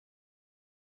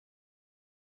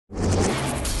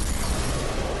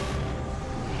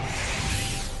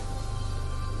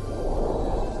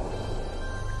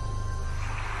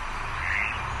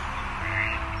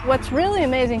What's really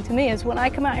amazing to me is when I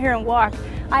come out here and walk,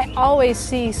 I always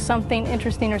see something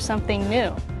interesting or something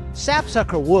new.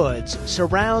 Sapsucker Woods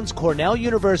surrounds Cornell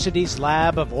University's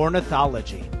Lab of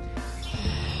Ornithology.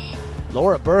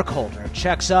 Laura Burkholder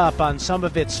checks up on some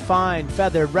of its fine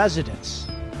feathered residents.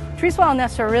 Tree swallow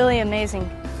nests are really amazing.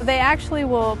 They actually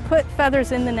will put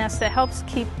feathers in the nest that helps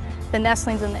keep the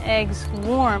nestlings and the eggs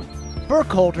warm.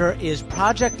 Burkholder is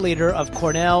project leader of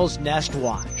Cornell's Nest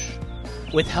Watch.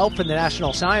 With help from the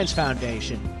National Science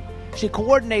Foundation, she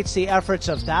coordinates the efforts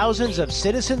of thousands of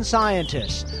citizen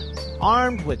scientists.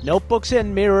 Armed with notebooks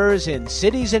and mirrors in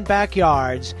cities and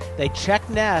backyards, they check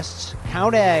nests,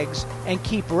 count eggs, and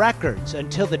keep records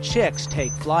until the chicks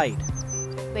take flight.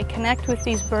 They connect with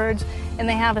these birds and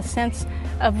they have a sense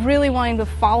of really wanting to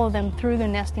follow them through their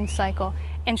nesting cycle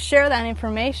and share that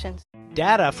information.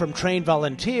 Data from trained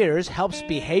volunteers helps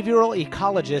behavioral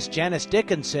ecologist Janice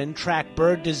Dickinson track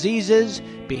bird diseases,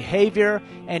 behavior,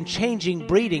 and changing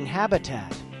breeding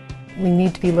habitat. We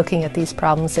need to be looking at these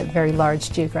problems at very large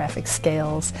geographic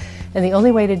scales, and the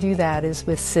only way to do that is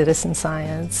with citizen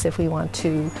science if we want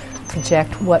to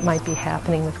project what might be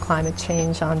happening with climate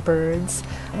change on birds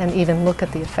and even look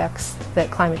at the effects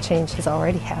that climate change has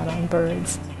already had on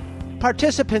birds.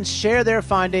 Participants share their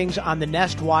findings on the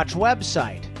Nest Watch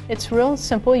website. It's real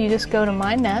simple. You just go to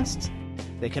My Nest.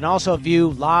 They can also view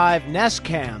live nest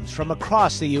cams from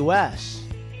across the U.S.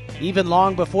 Even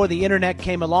long before the internet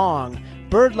came along,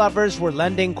 bird lovers were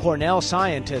lending Cornell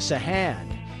scientists a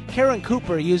hand. Karen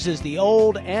Cooper uses the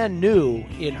old and new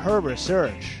in her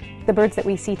research. The birds that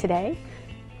we see today,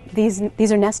 these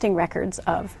are nesting records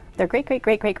of their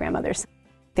great-great-great-great-grandmothers.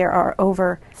 There are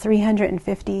over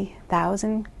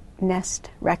 350,000 nest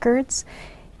records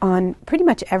on pretty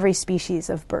much every species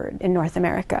of bird in North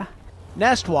America.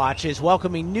 Nest Watch is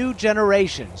welcoming new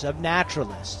generations of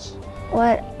naturalists.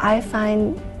 What I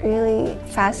find really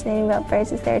fascinating about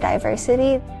birds is their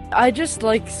diversity. I just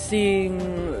like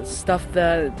seeing stuff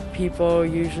that people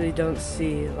usually don't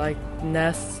see, like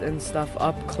nests and stuff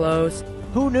up close.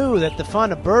 Who knew that the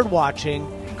fun of bird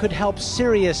watching could help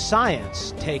serious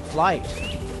science take flight?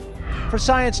 For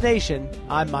Science Nation,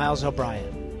 I'm Miles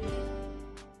O'Brien.